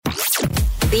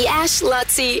The Ash,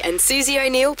 Lutzi and Susie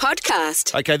O'Neill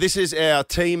podcast. Okay, this is our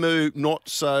Temu Not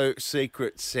So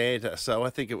Secret Santa. So I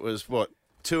think it was,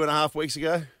 2.5 weeks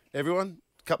ago, everyone?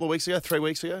 A couple of weeks ago, 3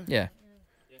 weeks ago? Yeah.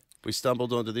 We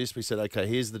stumbled onto this. We said, okay,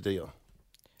 here's the deal.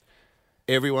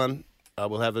 Everyone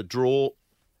will have a draw,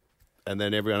 and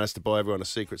then everyone has to buy everyone a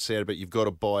Secret Santa, but you've got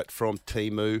to buy it from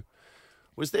Temu.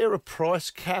 Was there a price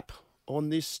cap on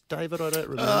this, David? I don't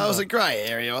remember. It was a grey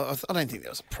area. I don't think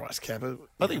there was a price cap.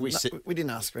 I think we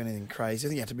didn't ask for anything crazy. I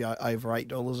think you had to be over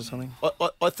 $8 or something.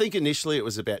 I think initially it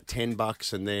was about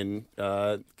 $10, and then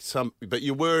but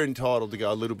you were entitled to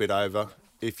go a little bit over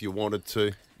if you wanted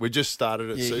to. We just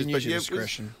started it, you can use your but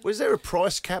discretion. Was there a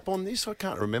price cap on this? I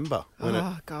can't remember when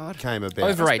it came about.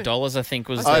 Over $8, I think,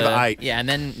 was over $8. Yeah, and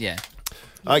then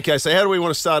Okay, so how do we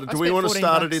want to start it? Do we want to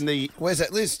start it in the? Where's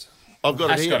that list? I've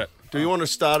got it Ash here. got it. Do you want to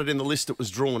start it in the list that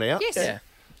was drawn out? Yes. Yeah.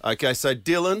 Okay, so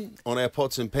Dylan on our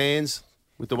pots and pans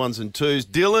with the ones and twos.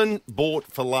 Dylan bought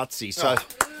for Lutzi. So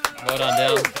Well done,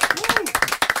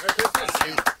 Dylan.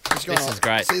 This is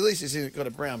great. See, at least he's got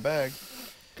a brown bag.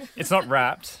 It's not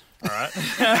wrapped, all right,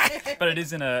 but it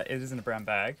is in a brown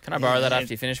bag. Can I borrow that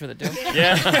after you finish with it, Dylan?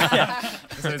 Yeah.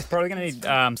 So it's probably going to need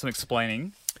some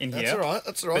explaining in here.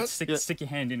 That's all right. But stick your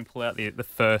hand in and pull out the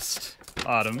first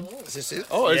item. Is this it?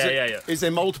 Oh, Yeah. Is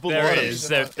there multiple There items?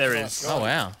 is. There is. Oh,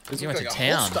 wow. You went to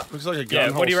town. Looks like a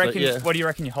gun Yeah. What do you holster, reckon? yeah. What do you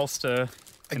reckon your holster?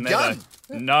 In there, gun?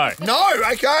 though? No. No,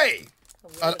 okay.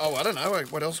 I don't know.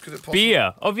 What else could it possibly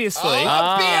Beer, obviously. beer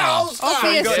holster.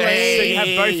 Obviously. So you have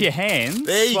both your hands.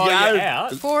 There you while go. You're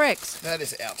out. 4X. That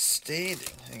is outstanding.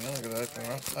 Hang on, I've got to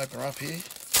open her up here.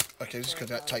 Okay, this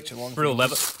could take too long. Real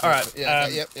leather. All right. Yeah,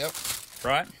 yep.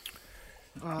 Right.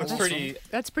 Oh, Looks pretty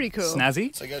That's pretty cool.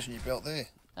 snazzy. So it goes in your belt there.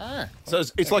 So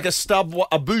it's like a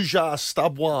bourgeois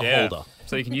stubwar holder.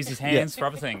 So you can use his hands for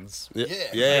other things. Yeah.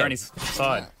 They're on his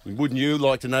side. Wouldn't you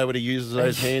like to know what he uses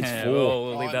those hands Yeah, for?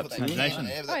 we'll leave I that put to key on imagination.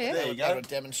 there, Oh, yeah. There you go. go. To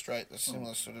demonstrate the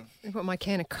similar sort of. I put my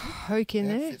can of Coke in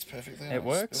there. Fits perfectly. It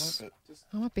works. But It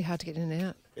might be hard to get in and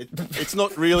out. It's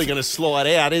not really going to slide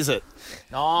out, is it?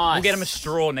 Nice. We'll get him a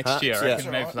straw next year. I Yeah.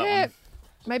 reckon, maybe for that Yeah. one.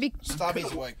 Maybe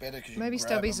stubbies work better because maybe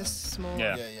stubbies are small.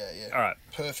 Yeah. Yeah. All right.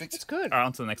 Perfect. It's good. All right,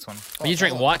 on to the next one. But you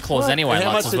drink White Claws anyway, How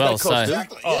lots much as did well, that so cost,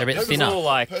 Exactly. they're a bit Those thinner. are all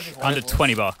like Perfect under White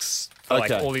 $20. For like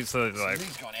Okay. all these sort of like.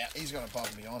 He's gone out. He's gone above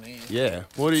and beyond here. Yeah.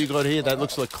 What do you got here? That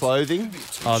looks like clothing.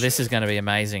 Oh, this is going to be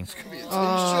amazing.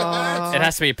 Oh, It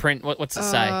has to be a print. What's it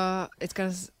say? it's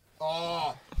gonna.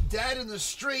 Oh, Dad in the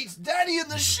streets, Daddy in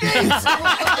the sheets.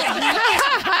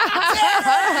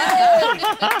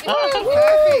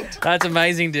 Perfect. That's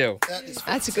amazing, Dill.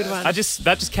 That's a good one. That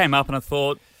just came up and I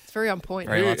thought, It's very on point.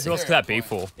 Very who lots else could that be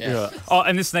for? Yeah. Oh,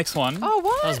 and this next one. Oh,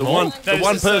 what? The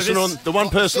one person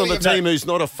on the team who's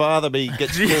not a father, but he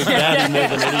gets called daddy more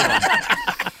than anyone.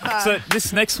 So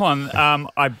this next one,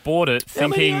 I bought it many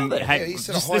thinking, are there? Yeah, he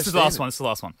set a high this is the last standard. one. This is the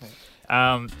last one.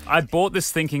 I bought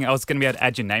this thinking I was going to be able to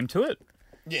add your name to it,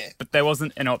 Yeah. but there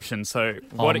wasn't an option. So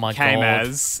what my it came God.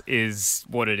 as is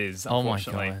what it is. Oh my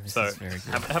Unfortunately, God, this so is very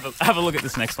good. have a look at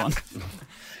this next one.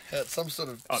 Some sort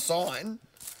of sign.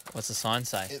 What's the sign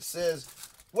say? It says,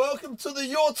 "Welcome to the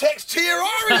Your Text Tier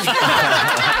Orange."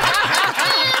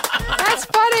 That's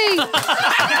funny.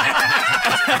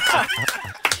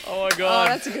 Oh my Oh, God!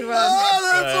 that's a good one.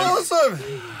 Oh, that's awesome.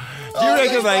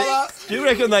 Do you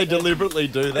reckon they deliberately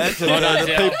do that? So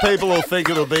that people will think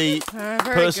it'll be Very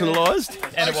good. personalised?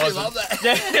 And it I wasn't. love that.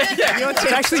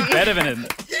 It's actually better than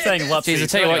it saying Lutzi. Jeez, I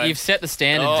tell you what, you've set the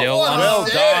standard, Dill. what a well done.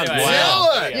 standard.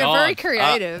 Wow. You're very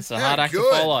creative. It's a hard act to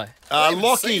good. follow.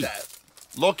 Lockie.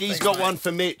 Lockie's got one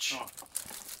for Mitch.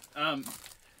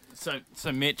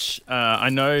 So Mitch, I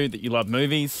know that you love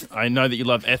movies. I know that you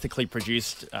love ethically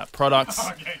produced products.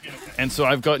 And so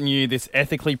I've gotten you this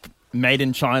ethically made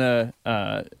in China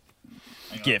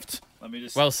gift. Let me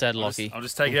just. Well said, Lockie. I'll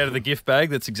just take it out of the gift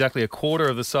bag. That's exactly a quarter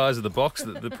of the size of the box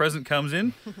that the present comes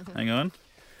in. Hang on.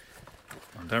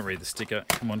 Oh, don't read the sticker.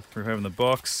 Come on, we're having the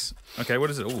box. Okay,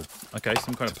 what is it? Oh, okay,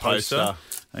 some kind of poster.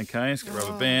 Okay, it's got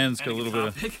rubber bands. Got a little bit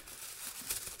of.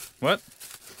 What?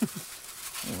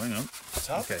 Oh, hang on.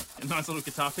 Okay. A nice little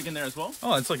guitar pick in there as well.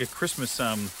 Oh, it's like a Christmas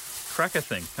cracker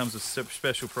thing. Comes with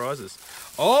special prizes.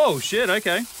 Oh shit!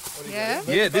 Okay. Yeah.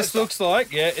 Yeah, this looks like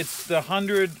it's the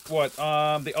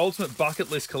the ultimate bucket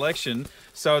list collection.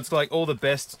 So it's like all the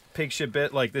best picture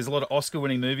like there's a lot of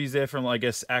Oscar-winning movies there from I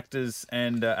guess actors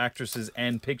and actresses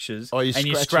and pictures. Oh, you and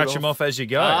you scratch scratch it them off? off as you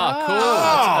go.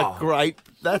 That's a great.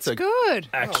 That's a Good.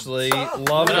 Actually,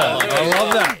 love that. I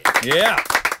love that. Yeah.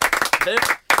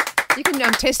 You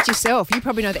can test yourself. You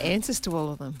probably know the answers to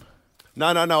all of them.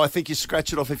 no. I think you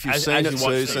scratch it off if you've As seen you it, watch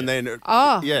Suze, it. and then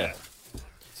Oh. yeah.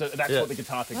 So that's what the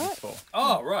guitar thing is for.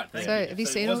 Oh, right. So have you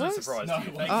seen all those? Surprise. No,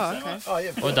 Oh, okay. Oh,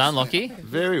 yeah. Well done, Lockie.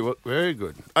 Very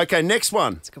good. Okay, next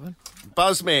one. That's a good one.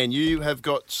 Buzzman, you have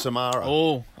got Samara.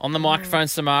 Oh, on the microphone,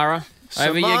 Samara.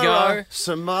 Over you go.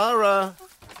 Samara.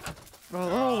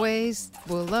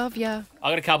 We'll love ya. I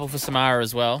got a couple for Samara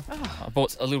as well. I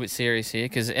bought a little bit serious here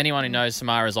because anyone who knows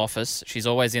Samara's office, she's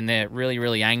always in there really,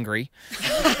 really angry.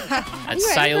 At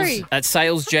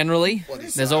sales generally,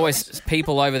 there's always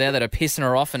people over there that are pissing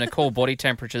her off, and her core body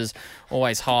temperature's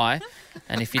always high.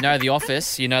 And if you know the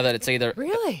office, you know that it's either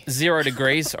 0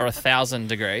 degrees or 1,000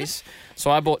 degrees.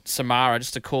 So I bought Samara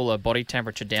just to cool her body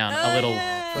temperature down. A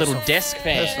little desk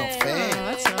fan. Personal fan. Oh,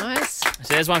 that's nice.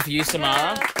 So there's one for you,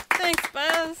 Samara. Thanks,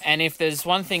 Buzz. And if there's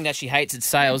one thing that she hates at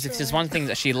sales, if there's one thing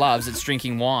that she loves, it's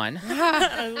drinking wine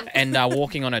and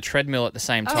walking on a treadmill at the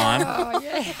same time. Oh,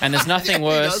 yeah. And there's nothing He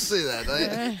does worse. do that,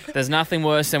 don't you? There's nothing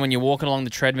worse than when you're walking along the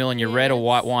treadmill and your red or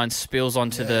white wine spills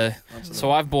onto the.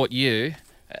 So I've bought you.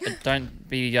 Don't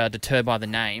be deterred by the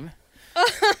name.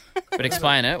 But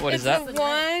explain it. What is that?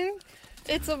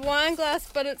 It's a wine glass,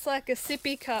 but it's like a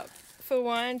sippy cup for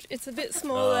wine. It's a bit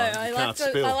smaller. I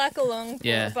like a long pour,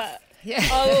 Yeah. but Yeah.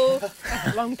 I will.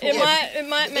 Long pour. It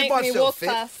might make might me still walk fit.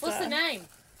 faster. What's the name?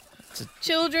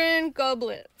 Children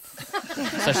goblets.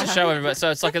 So to show everybody. So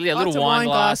it's like a little it's a wine wine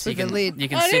glass. glass with You a can lid. you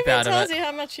can I sip don't out even of tells it. you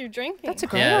how much you're drinking. That's a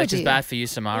great Yeah, idea. which is bad for you,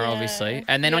 Samara, Yeah. obviously.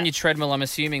 And then on your treadmill, I'm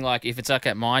assuming, like, if it's like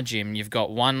at my gym, you've got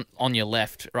one on your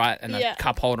left, right, and a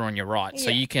cup holder on your right. So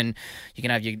Yeah. you can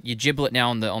have your giblet now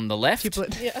on the left,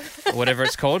 Giblet. Yeah. or whatever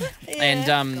it's called.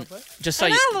 And just so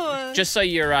Another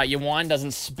one. your wine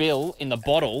doesn't spill in the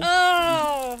bottle.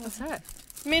 Oh, What's that?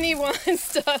 mini wine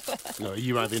stuff. No,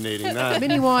 you won't be needing that.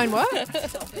 Mini wine, what?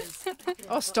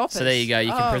 Oh, stop it. So there you go.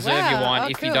 You can preserve your wine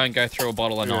if you cool. don't go through a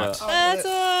bottle a night. That's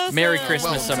awesome. Merry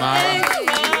Christmas, Well Samara. Thanks,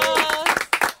 Mum.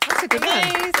 That's a good one.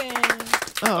 Amazing.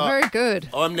 Oh, very good.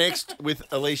 I'm next with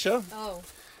Alicia.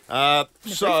 Oh.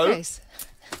 So, Briefcase.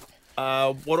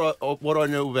 what I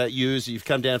know about you is you've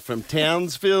come down from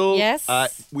Townsville. Yes.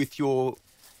 With your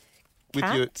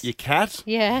Cat? your cat.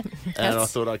 Yeah. And I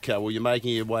thought, okay, well, you're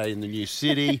making your way in the new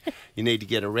city. You need to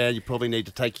get around. You probably need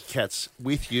to take your cats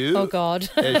with you. Oh, God.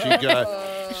 As you go.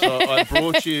 So I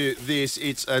brought you this.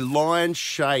 It's a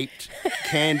lion-shaped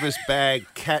canvas bag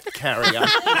cat carrier.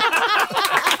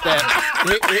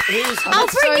 I'll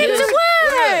bring it to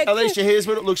work. Alicia, here's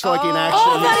what it looks like in action.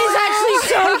 Oh, that is actually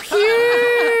so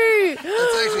cute.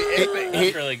 That's actually epic.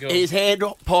 That's really good. His head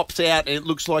pops out and it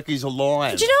looks like he's a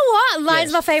lion. Do you know what?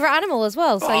 Lion's Yes. my favourite animal as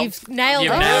well, so you've nailed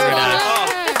You've it. nailed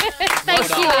it. Thank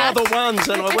There you. are other ones,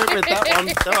 and I went with that one.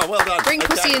 Oh, well done. Bring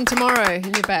pussy in tomorrow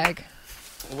in your bag.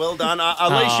 Well done. Oh,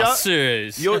 Alicia,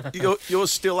 Suze. you're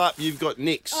still up. You've got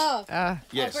Nick's. Oh,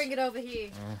 Yes. I'll bring it over here.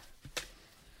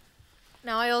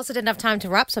 No, I also didn't have time to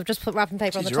wrap, so I've just put wrapping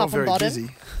paper on the You're all top and very bottom. busy.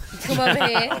 Come over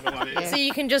here. So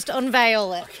you can just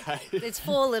unveil it. It's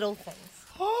 4 little things.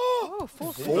 Oh,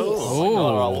 four.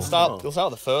 All right, we'll start with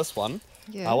the first one.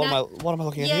 Yeah. What am I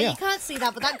looking at Yeah, here? you can't see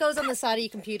that, but that goes on the side of your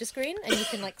computer screen, and you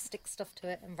can like stick stuff to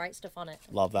it and write stuff on it.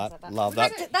 Love that. Things like Love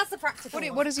that. That's the practical.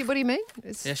 What do you mean?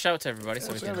 It's, Yeah, show it to everybody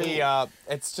so we can.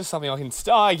 It's just something I can.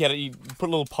 I get it. You put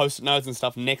little post-it notes and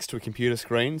stuff next to a computer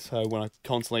screen, so when I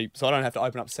don't have to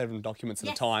open up 7 documents at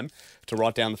a time to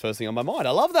write down the first thing on my mind.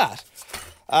 I love that.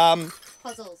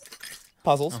 Puzzles.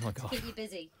 Puzzles, Oh my god. Keep you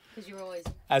busy because you're always.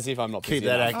 as if I'm not busy Keep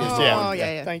that enough. active. Oh,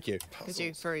 yeah. Thank you. Because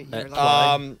you're like,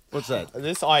 What's that?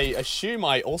 This I assume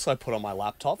I also put on my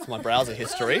laptop for my browser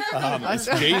history. It's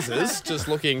Jesus just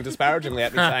looking disparagingly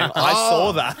at me saying, I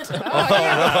saw that.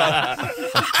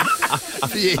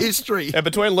 For your history. Yeah,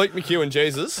 between Luke McHugh and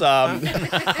Jesus.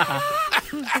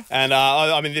 And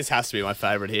I mean, this has to be my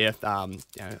favourite here.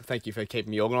 Thank you for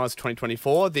keeping me organised.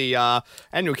 2024, the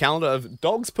annual calendar of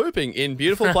dogs pooping in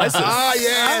beautiful places. Ah,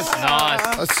 yes.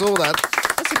 Nice. I saw that.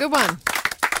 that's a good one.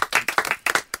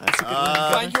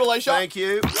 Thank you, Alicia. Thank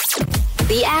you.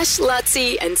 The Ash,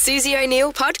 Lutzi and Susie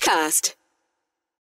O'Neill podcast.